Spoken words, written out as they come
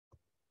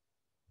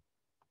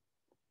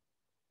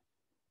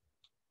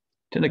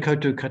Tēnā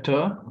koutou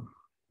katoa.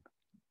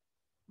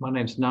 My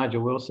name's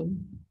Nigel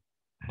Wilson,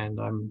 and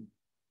I'm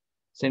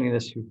sending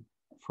this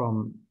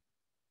from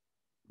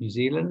New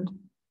Zealand.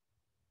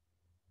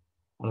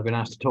 And I've been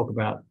asked to talk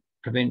about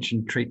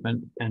prevention,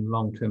 treatment, and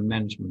long-term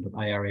management of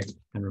ARI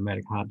and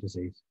rheumatic heart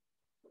disease.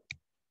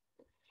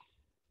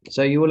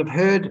 So you will have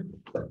heard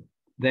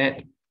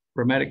that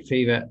rheumatic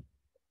fever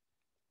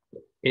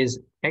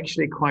is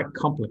actually quite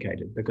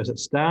complicated because it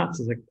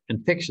starts as an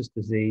infectious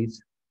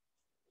disease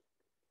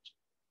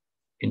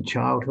in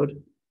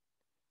childhood,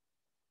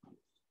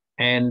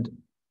 and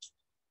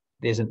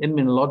there's an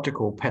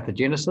immunological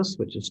pathogenesis,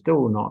 which is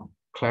still not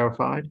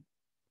clarified,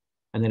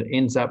 and then it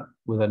ends up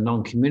with a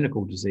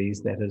non-communicable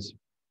disease that is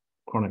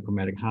chronic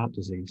rheumatic heart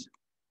disease.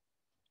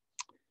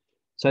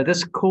 So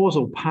this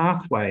causal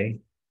pathway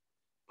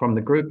from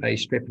the group A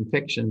strep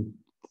infection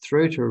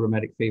through to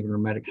rheumatic fever and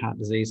rheumatic heart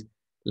disease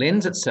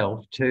lends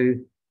itself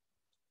to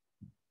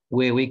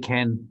where we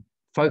can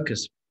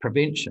focus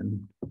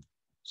prevention,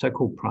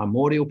 so-called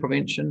primordial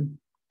prevention,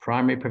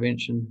 primary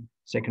prevention,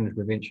 secondary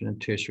prevention,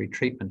 and tertiary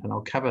treatment. And I'll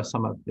cover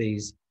some of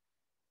these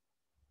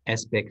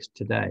aspects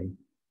today.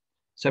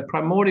 So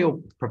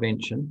primordial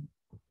prevention,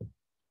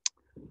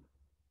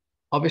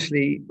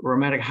 obviously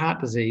rheumatic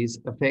heart disease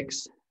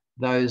affects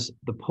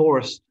the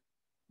poorest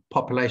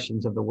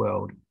populations of the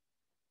world,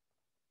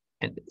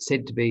 and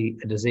said to be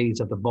a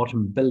disease of the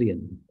bottom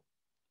billion.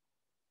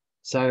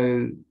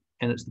 So,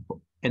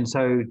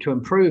 so to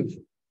improve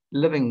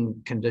living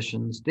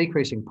conditions,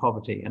 decreasing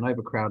poverty and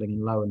overcrowding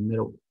in low and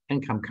middle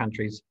income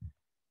countries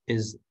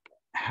is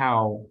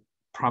how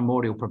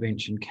primordial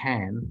prevention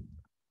can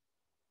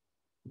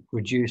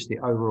reduce the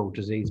overall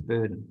disease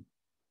burden.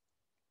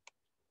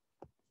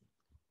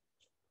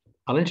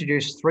 I'll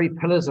introduce 3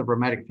 pillars of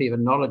rheumatic fever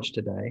knowledge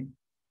today,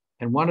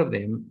 and one of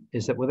them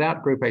is that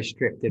without group A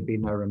strep, there'd be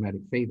no rheumatic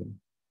fever.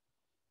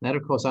 That,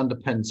 of course,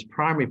 underpins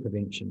primary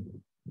prevention.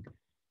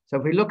 So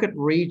if we look at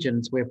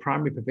regions where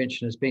primary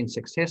prevention has been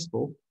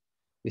successful,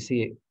 we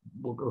see it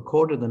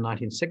recorded in the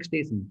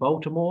 1960s in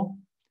Baltimore,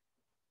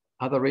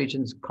 other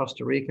regions,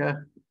 Costa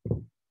Rica,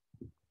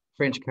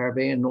 French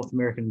Caribbean, North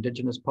American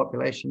indigenous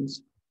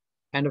populations.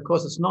 And of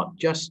course, it's not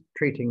just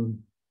treating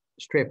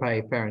Strep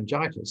A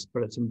pharyngitis,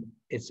 but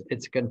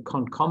it's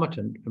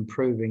concomitant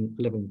improving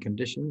living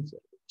conditions,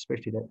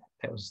 especially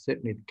that was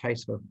certainly the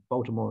case for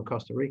Baltimore and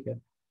Costa Rica,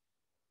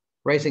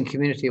 raising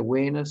community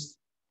awareness,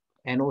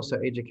 and also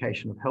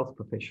education of health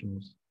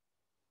professionals.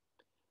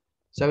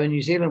 So in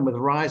New Zealand, with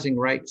rising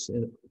rates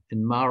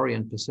in Maori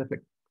and Pacific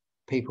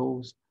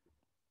peoples,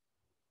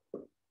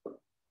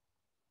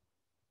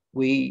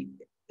 the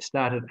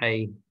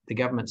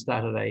government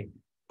started a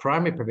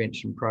primary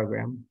prevention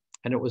program,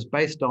 and it was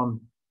based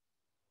on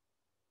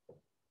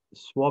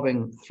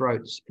swabbing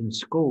throats in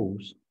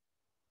schools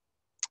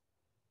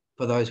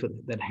for those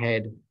that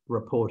had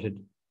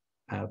reported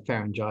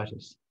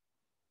pharyngitis.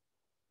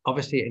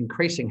 Obviously,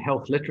 increasing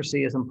health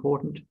literacy is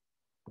important,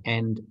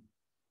 and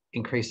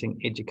increasing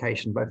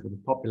education both of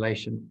the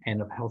population and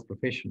of health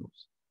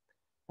professionals.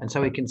 And so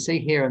we can see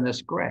here in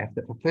this graph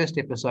that the first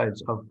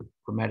episodes of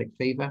rheumatic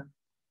fever,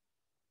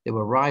 there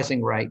were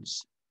rising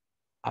rates.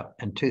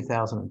 In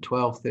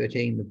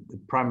 2012-13, the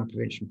primary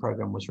prevention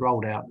program was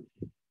rolled out,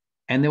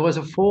 and there was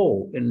a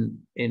fall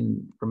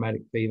in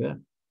rheumatic fever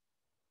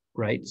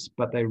rates,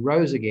 but they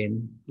rose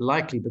again,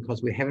 likely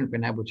because we haven't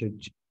been able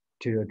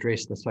to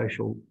address the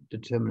social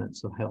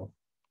determinants of health.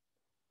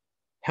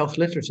 Health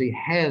literacy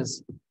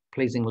has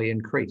pleasingly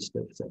increased.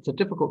 It's a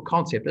difficult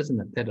concept, isn't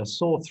it, that a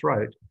sore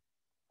throat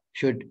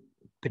should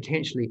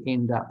potentially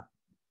end up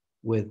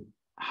with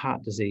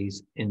heart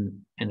disease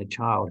in a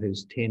child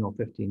who's 10 or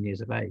 15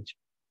 years of age.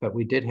 But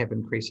we did have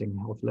increasing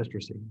health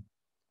literacy.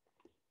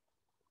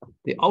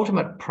 The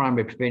ultimate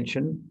primary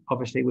prevention,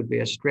 obviously, would be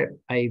a Strep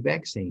A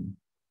vaccine.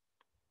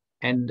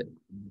 And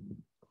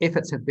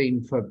efforts have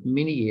been for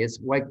many years,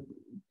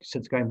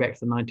 since going back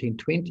to the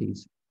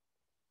 1920s.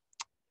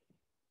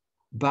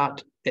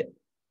 But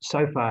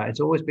so far,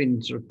 it's always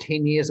been sort of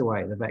 10 years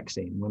away, the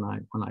vaccine, when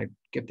I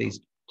give these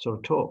sort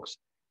of talks.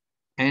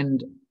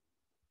 And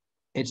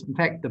it's, in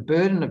fact, the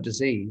burden of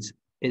disease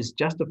is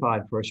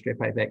justified for a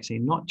Strep A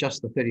vaccine, not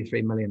just the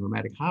 33 million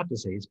rheumatic heart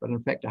disease, but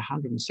in fact,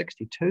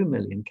 162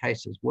 million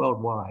cases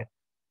worldwide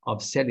of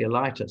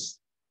cellulitis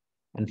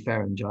and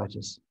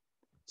pharyngitis.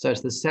 So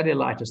it's the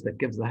cellulitis that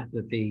gives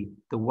the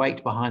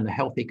weight behind the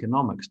health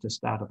economics to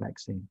start a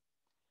vaccine.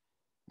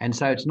 And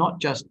so it's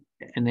not just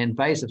an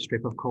invasive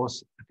strep, of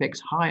course,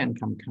 affects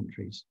high-income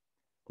countries.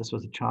 This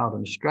was a child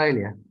in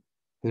Australia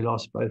who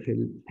lost both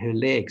her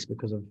legs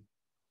because of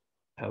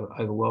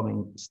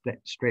overwhelming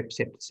strep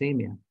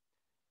septicemia.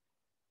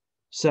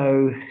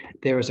 So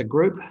there is a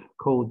group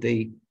called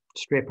the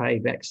Strep A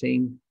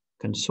Vaccine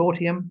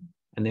Consortium,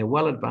 and they're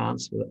well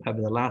advanced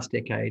over the last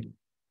decade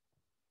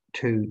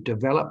to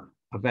develop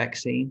a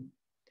vaccine.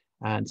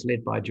 It's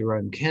led by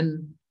Jerome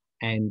Kin,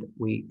 and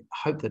we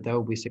hope that they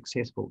will be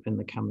successful in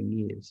the coming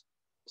years.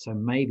 So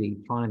maybe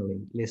finally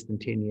less than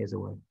 10 years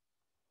away.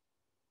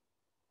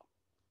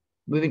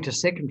 Moving to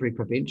secondary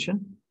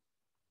prevention,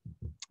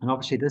 and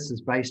obviously this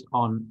is based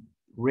on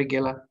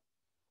regular,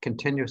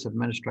 continuous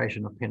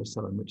administration of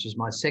penicillin, which is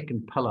my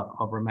second pillar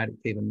of rheumatic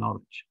fever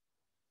knowledge.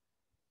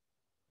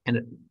 And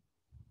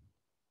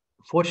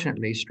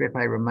fortunately, Strep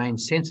A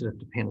remains sensitive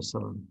to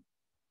penicillin.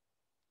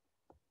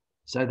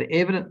 So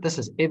this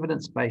is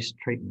evidence-based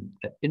treatment,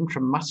 that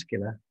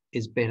intramuscular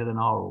is better than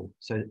oral.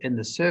 So in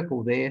the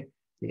circle there,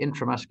 the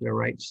intramuscular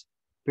rates,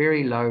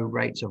 very low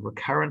rates of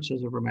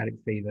recurrences of rheumatic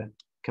fever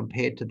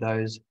compared to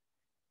those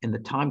in the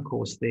time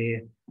course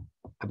there,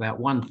 about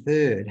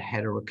 1/3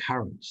 had a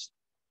recurrence.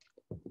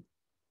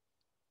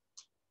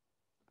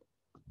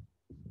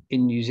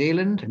 In New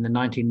Zealand, in the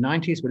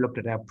 1990s, we looked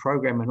at our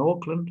program in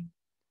Auckland,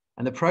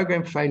 and the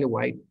program failure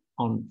rate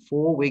on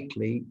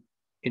 4-weekly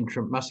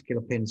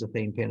intramuscular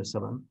benzathine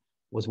penicillin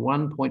was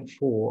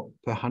 1.4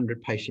 per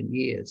 100 patient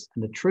years.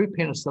 And the true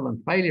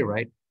penicillin failure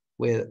rate,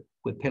 where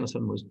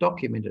penicillin was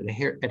documented,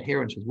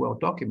 adherence was well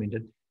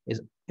documented,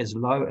 is as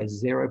low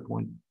as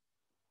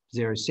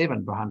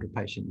 0.07 per 100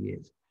 patient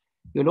years.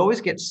 You'll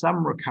always get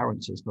some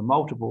recurrences for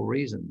multiple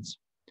reasons.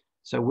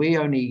 So we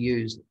only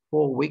use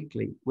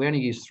 4-weekly. We only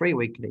use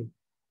 3-weekly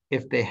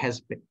if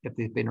there's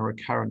been a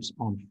recurrence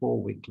on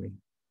 4-weekly.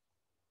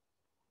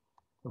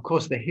 Of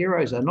course, the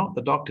heroes are not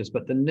the doctors,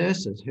 but the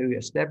nurses who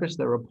establish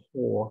the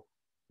rapport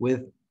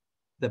with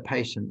the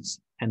patients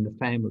and the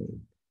family,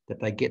 that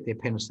they get their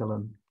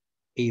penicillin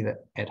either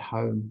at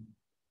home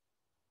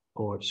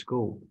or at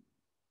school.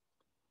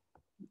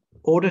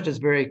 Audit is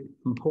very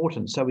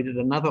important. So we did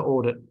another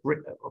audit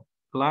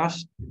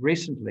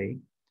recently,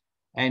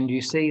 and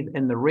you see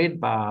in the red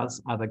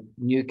bars are the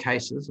new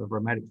cases of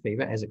rheumatic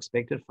fever, as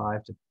expected,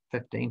 5 to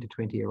 15 to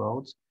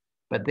 20-year-olds.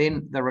 But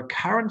then the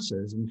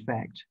recurrences, in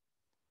fact,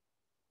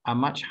 are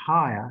much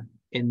higher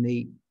in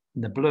the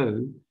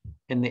blue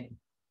in the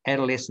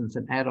adolescents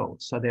and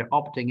adults. So they're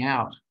opting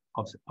out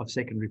of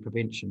secondary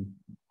prevention.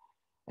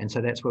 And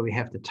so that's where we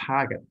have to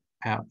target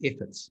our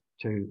efforts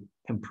to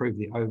improve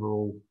the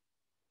overall,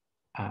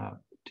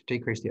 to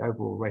decrease the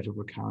overall rate of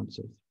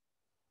recurrences.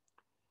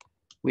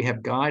 We have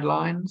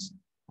guidelines,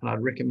 and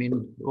I'd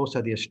recommend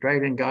also the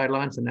Australian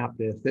guidelines, and out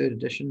there, 3rd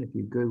edition, if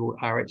you Google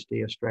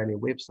RHD Australia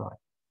website.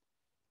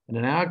 And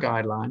in our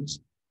guidelines,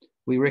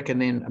 we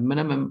recommend a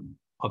minimum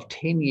of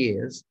 10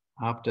 years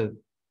after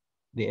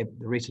the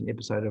recent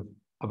episode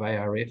of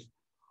ARF,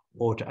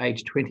 or to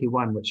age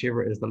 21,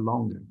 whichever is the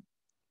longer.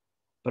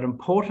 But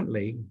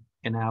importantly,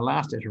 in our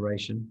last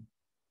iteration,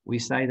 we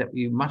say that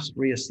you must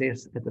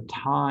reassess at the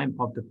time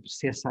of the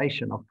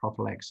cessation of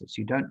prophylaxis.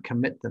 You don't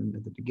commit them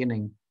at the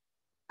beginning,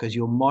 because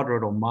your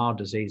moderate or mild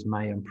disease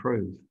may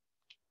improve.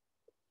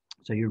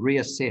 So you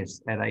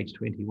reassess at age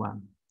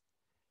 21.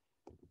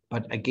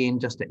 But again,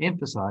 just to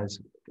emphasize,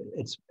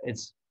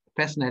 it's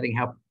fascinating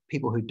how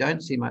people who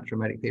don't see much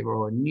rheumatic fever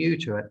or are new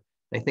to it,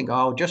 they think, oh,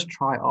 I'll just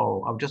try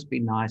oral. I'll just be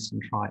nice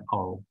and try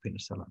oral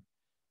penicillin.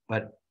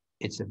 But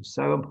it's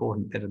so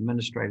important that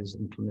administrators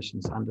and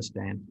clinicians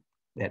understand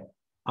that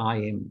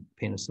IM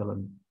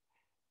penicillin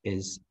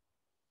is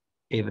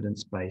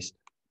evidence-based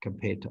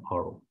compared to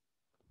oral.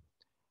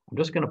 I'm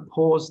just going to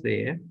pause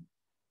there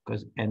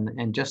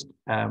and just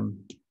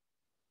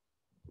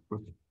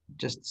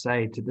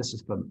say this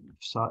is for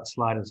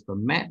sliders for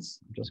Mats.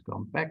 I've just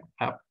gone back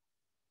up.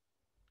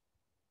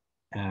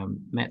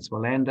 Mats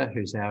Wallander,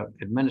 who's our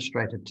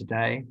administrator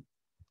today.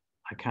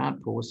 I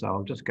can't pause, so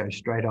I'll just go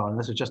straight on.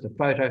 This is just a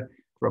photo to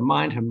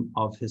remind him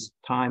of his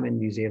time in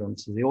New Zealand.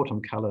 So the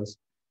autumn colours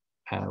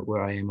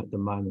where I am at the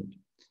moment.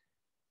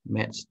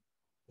 Mats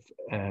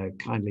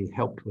kindly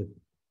helped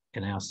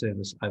in our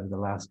service over the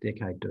last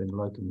decade doing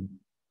locum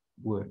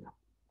work.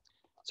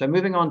 So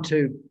moving on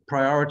to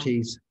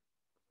priorities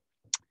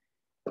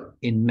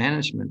in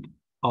management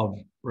of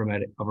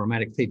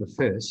rheumatic fever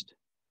first,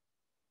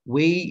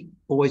 we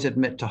always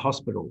admit to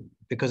hospital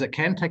because it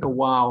can take a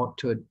while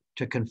to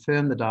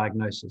confirm the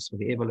diagnosis with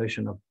the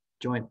evolution of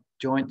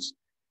joints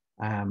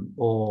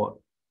or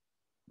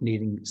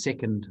needing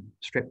second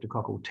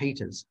streptococcal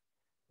titers.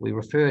 We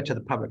refer to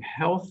the public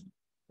health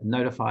and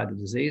notify the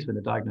disease when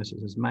the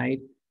diagnosis is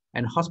made,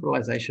 and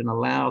hospitalization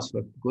allows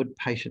for good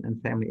patient and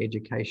family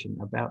education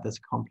about this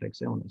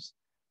complex illness,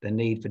 the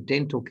need for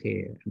dental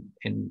care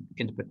and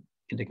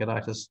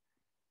enterocolitis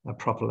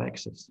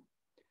prophylaxis.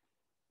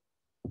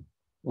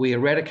 We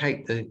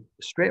eradicate the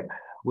strep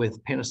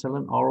with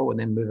penicillin oral and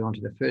then move on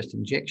to the first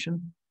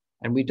injection.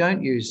 And we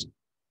don't use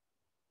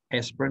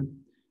aspirin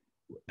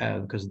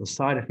because of the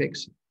side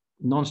effects.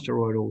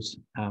 Non-steroidals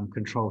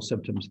control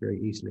symptoms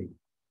very easily.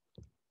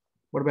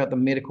 What about the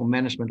medical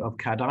management of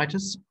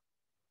carditis?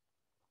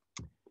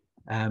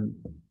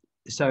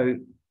 So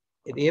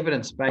the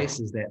evidence base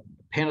is that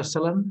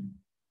penicillin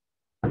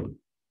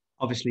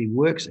obviously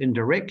works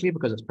indirectly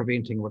because it's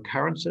preventing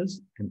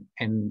recurrences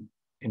and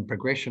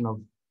progression of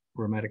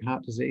rheumatic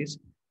heart disease.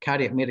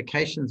 Cardiac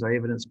medications are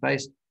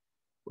evidence-based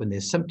when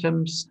there's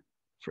symptoms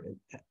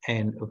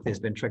and if there's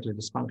ventricular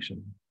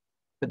dysfunction.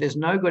 But there's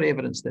no good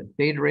evidence that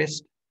bed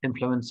rest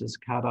influences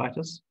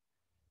carditis.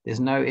 There's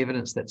no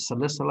evidence that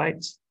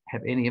salicylates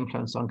have any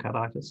influence on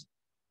carditis.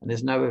 And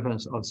there's no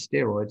evidence of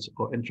steroids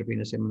or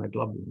intravenous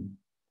immunoglobulin.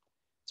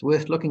 It's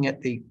worth looking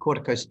at the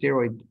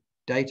corticosteroid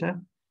data.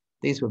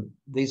 These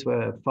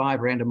were 5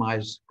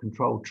 randomized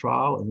controlled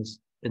trial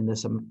in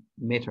this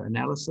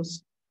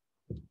meta-analysis.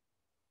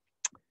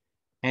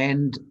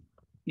 And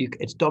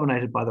it's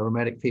dominated by the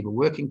Rheumatic Fever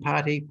Working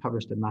Party,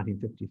 published in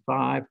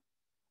 1955.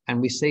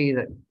 And we see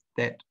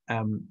that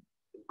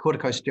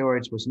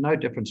corticosteroids was no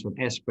difference from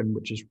aspirin,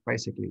 which is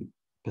basically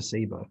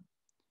placebo.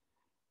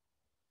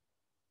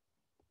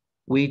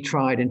 We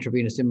tried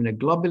intravenous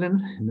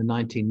immunoglobulin in the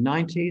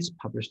 1990s,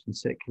 published in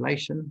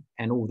Circulation.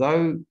 And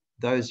although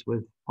those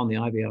on the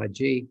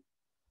IVIG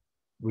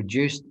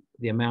reduced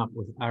the amount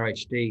with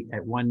RHD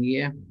at 1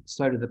 year,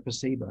 so did the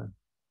placebo.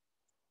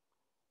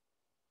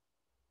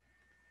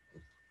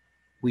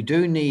 We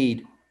do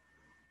need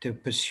to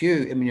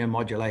pursue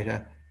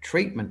immunomodulator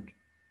treatment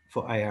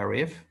for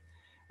ARF,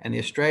 and the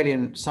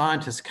Australian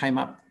scientists came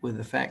up with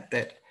the fact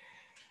that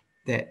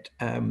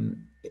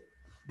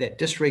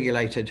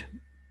dysregulated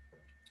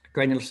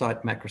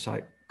granulocyte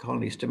macrocyte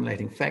colony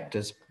stimulating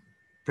factors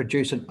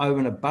produce an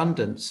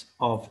overabundance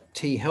of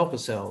T helper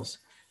cells,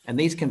 and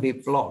these can be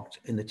blocked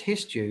in the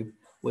test tube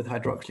with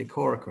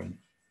hydroxychloroquine.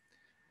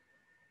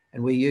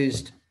 And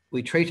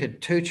we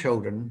treated 2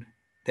 children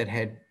that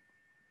had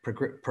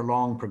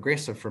prolonged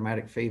progressive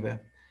rheumatic fever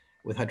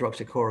with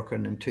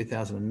hydroxychloroquine in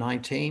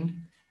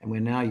 2019, and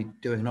we're now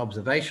doing an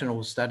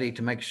observational study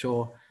to make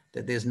sure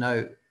that there's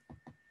no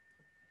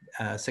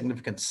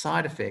significant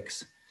side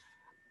effects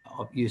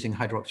of using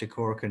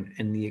hydroxychloroquine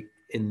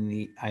in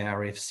the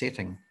ARF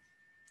setting.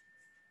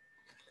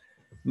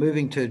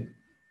 Moving to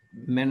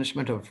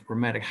management of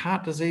rheumatic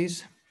heart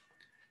disease.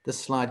 This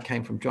slide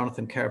came from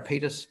Jonathan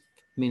Karapetis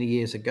many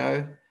years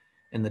ago,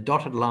 and the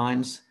dotted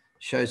lines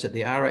shows that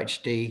the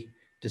RHD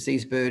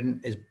disease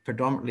burden is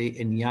predominantly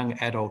in young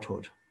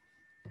adulthood.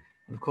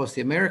 And of course,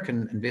 the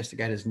American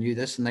investigators knew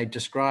this, and they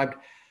described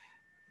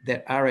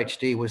that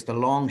RHD was the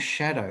long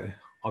shadow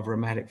of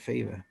rheumatic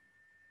fever.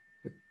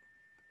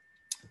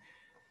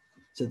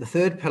 So the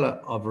third pillar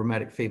of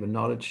rheumatic fever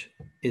knowledge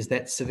is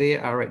that severe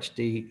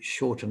RHD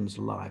shortens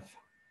life.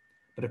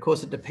 But of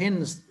course, it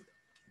depends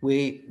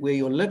where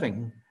you're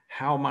living,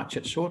 how much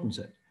it shortens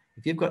it.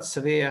 If you've got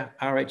severe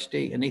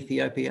RHD in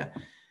Ethiopia,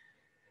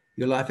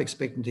 your life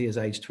expectancy is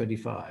age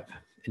 25.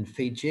 In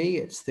Fiji,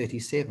 it's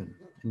 37.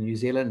 In New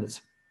Zealand,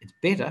 it's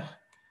better,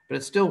 but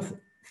it's still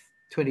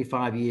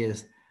 25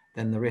 years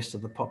than the rest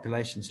of the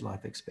population's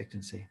life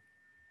expectancy.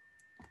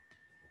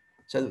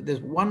 So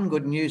there's one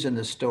good news in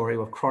this story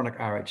of chronic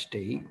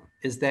RHD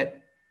is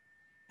that,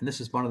 and this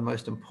is one of the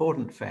most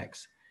important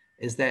facts,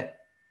 is that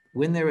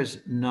when there is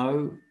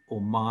no or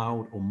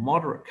mild or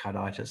moderate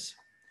carditis,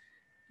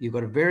 you've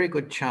got a very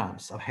good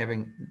chance of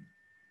having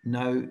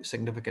no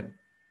significant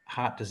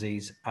heart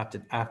disease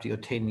after your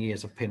 10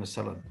 years of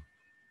penicillin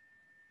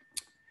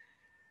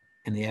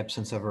in the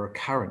absence of a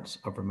recurrence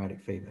of rheumatic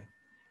fever.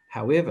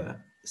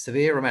 However,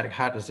 severe rheumatic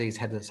heart disease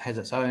has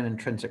its own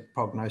intrinsic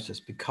prognosis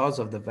because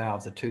of the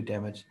valves are too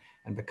damaged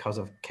and because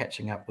of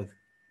catching up with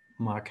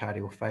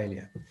myocardial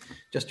failure.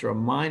 Just to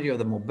remind you of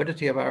the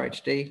morbidity of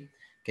RHD,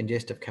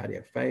 congestive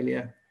cardiac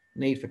failure,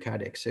 need for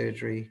cardiac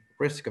surgery,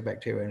 risk of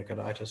bacterial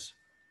endocarditis,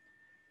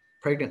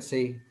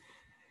 pregnancy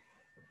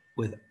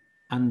with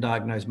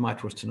undiagnosed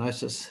mitral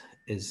stenosis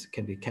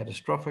can be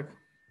catastrophic.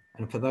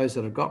 And for those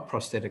that have got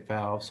prosthetic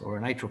valves or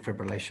an atrial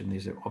fibrillation,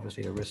 there's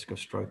obviously a risk of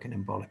stroke and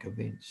embolic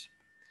events.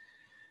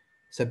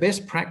 So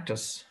best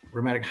practice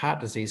rheumatic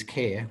heart disease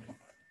care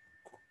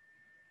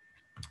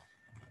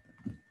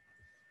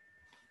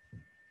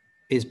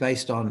is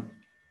based on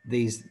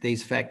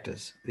these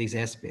factors, these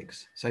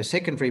aspects. So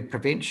secondary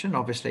prevention,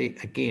 obviously,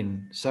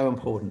 again, so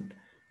important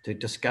to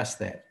discuss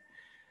that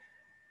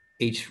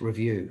each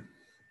review.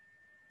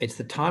 It's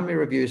the timely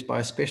reviews by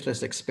a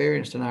specialist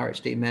experienced in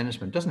RHD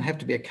management. It doesn't have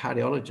to be a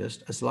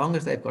cardiologist as long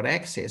as they've got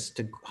access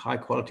to high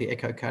quality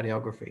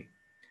echocardiography.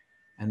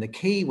 And the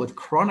key with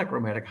chronic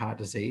rheumatic heart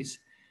disease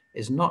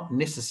is not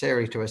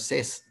necessary to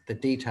assess the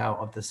detail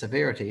of the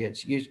severity.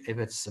 If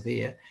it's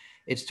severe,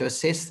 it's to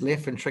assess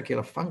left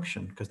ventricular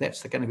function, because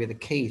that's going to be the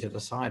key to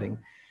deciding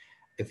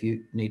if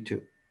you need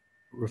to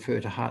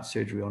refer to heart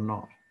surgery or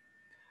not.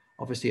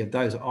 Obviously, if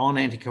those are on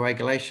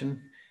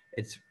anticoagulation,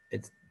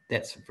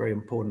 that's a very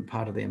important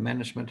part of their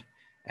management,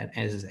 and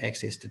as is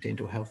access to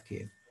dental health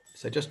care.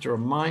 So just to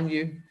remind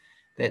you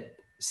that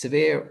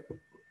severe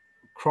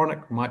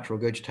chronic mitral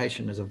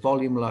regurgitation is a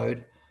volume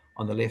load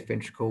on the left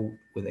ventricle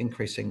with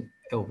increasing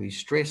LV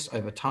stress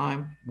over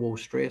time, wall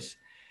stress,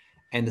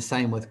 and the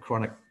same with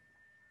chronic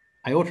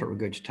aortic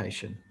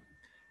regurgitation.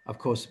 Of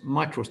course,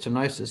 mitral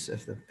stenosis,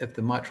 if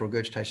the mitral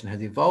regurgitation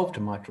has evolved to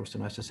mitral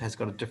stenosis, has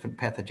got a different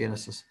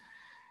pathogenesis,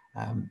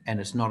 and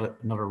it's not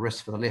a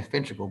risk for the left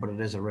ventricle, but it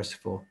is a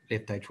risk for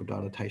left atrial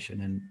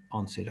dilatation and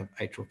onset of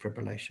atrial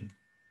fibrillation.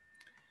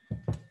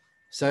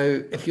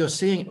 So if you're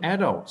seeing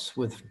adults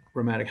with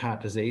rheumatic heart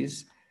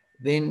disease,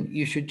 then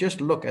you should just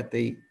look at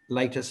the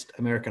latest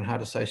American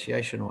Heart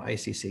Association or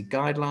ACC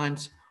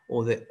guidelines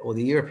or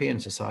the European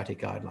Society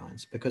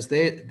guidelines, because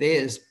they're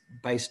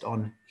based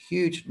on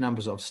huge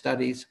numbers of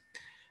studies.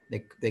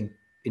 They're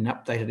been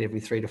updated every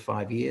 3 to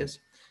 5 years.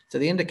 So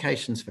the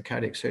indications for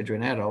cardiac surgery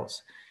in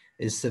adults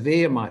is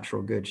severe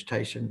mitral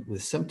regurgitation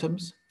with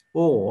symptoms,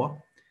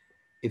 or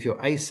if you're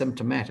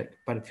asymptomatic,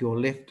 but if your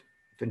left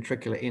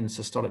ventricular end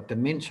systolic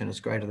dimension is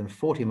greater than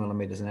 40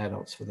 millimeters in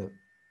adults. For the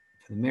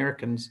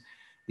Americans,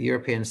 the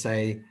Europeans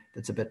say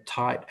that's a bit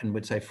tight and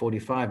would say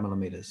 45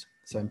 millimeters.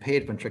 So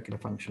impaired ventricular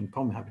function,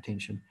 pulmonary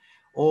hypertension,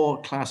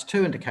 or class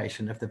 2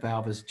 indication if the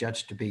valve is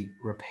judged to be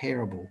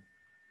repairable.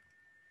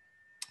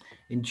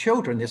 In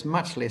children, there's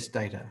much less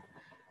data,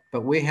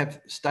 but we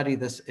have studied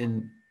this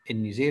in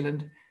New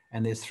Zealand,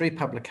 and there's 3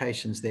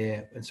 publications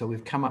there. And so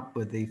we've come up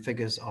with the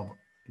figures of,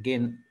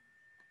 again,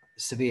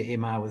 severe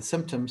MR with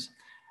symptoms,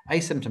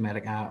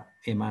 asymptomatic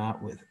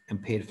MR with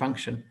impaired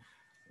function,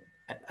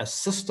 a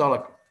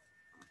systolic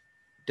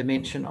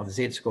dimension of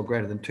Z-score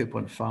greater than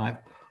 2.5,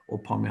 or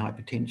pulmonary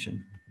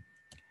hypertension.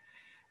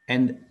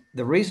 And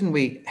the reason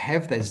we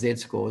have those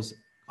Z-scores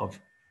of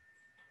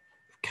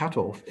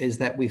cutoff is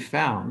that we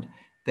found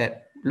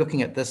that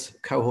looking at this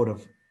cohort of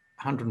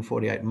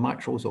 148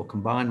 mitrals or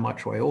combined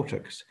mitral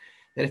aortics,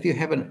 that if you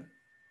have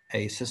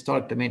a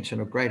systolic dimension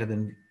of greater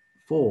than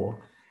 4,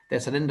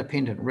 that's an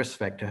independent risk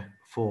factor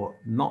for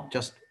not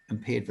just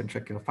impaired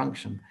ventricular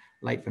function,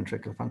 late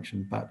ventricular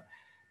function, but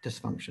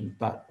dysfunction,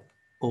 but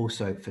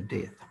also for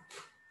death.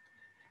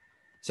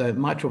 So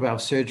mitral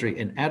valve surgery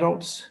in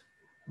adults,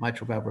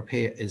 mitral valve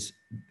repair is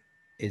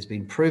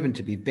been proven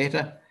to be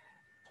better.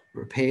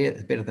 Repair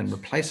is better than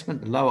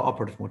replacement, lower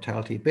operative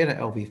mortality, better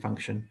LV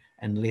function,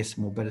 and less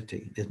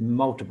morbidity. There's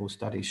multiple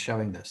studies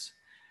showing this.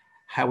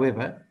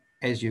 However,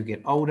 as you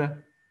get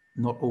older,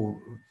 not all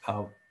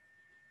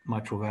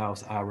mitral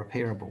valves are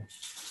repairable.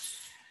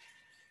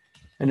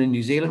 And in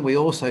New Zealand, we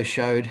also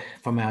showed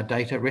from our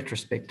data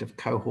retrospective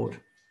cohort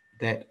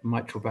that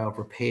mitral valve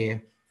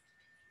repair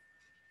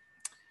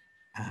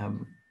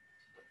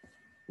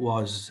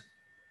was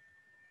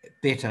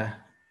better,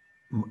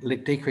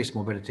 decreased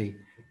morbidity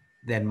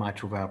than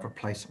mitral valve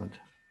replacement.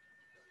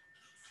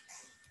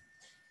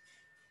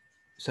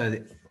 So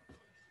the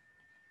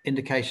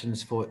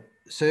indications for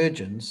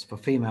surgeons, for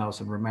females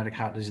and rheumatic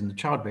heart disease in the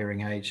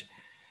childbearing age,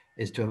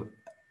 is to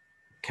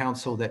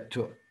counsel that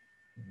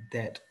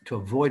to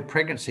avoid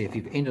pregnancy if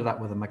you've ended up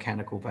with a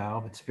mechanical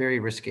valve. It's very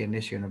risky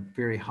unless you're in a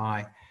very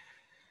high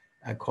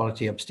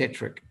quality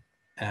obstetric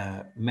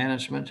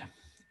management.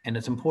 And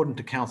it's important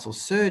to counsel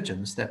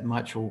surgeons that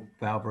mitral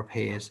valve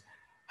repairs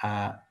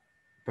are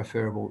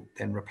preferable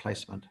than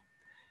replacement.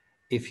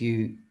 If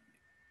you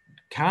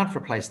can't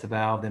replace the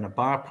valve, then a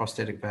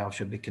bioprosthetic valve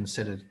should be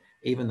considered,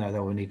 even though they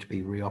will need to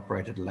be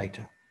reoperated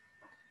later.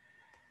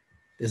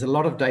 There's a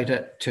lot of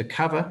data to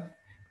cover,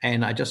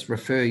 and I just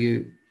refer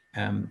you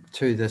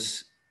to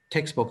this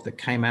textbook that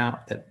came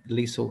out that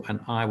Liesl and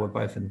I were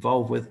both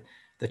involved with.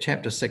 The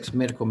Chapter 6,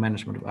 Medical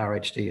Management of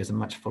RHD, is a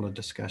much fuller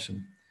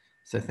discussion.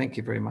 So thank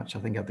you very much. I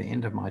think at the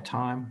end of my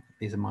time,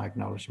 these are my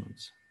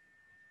acknowledgements.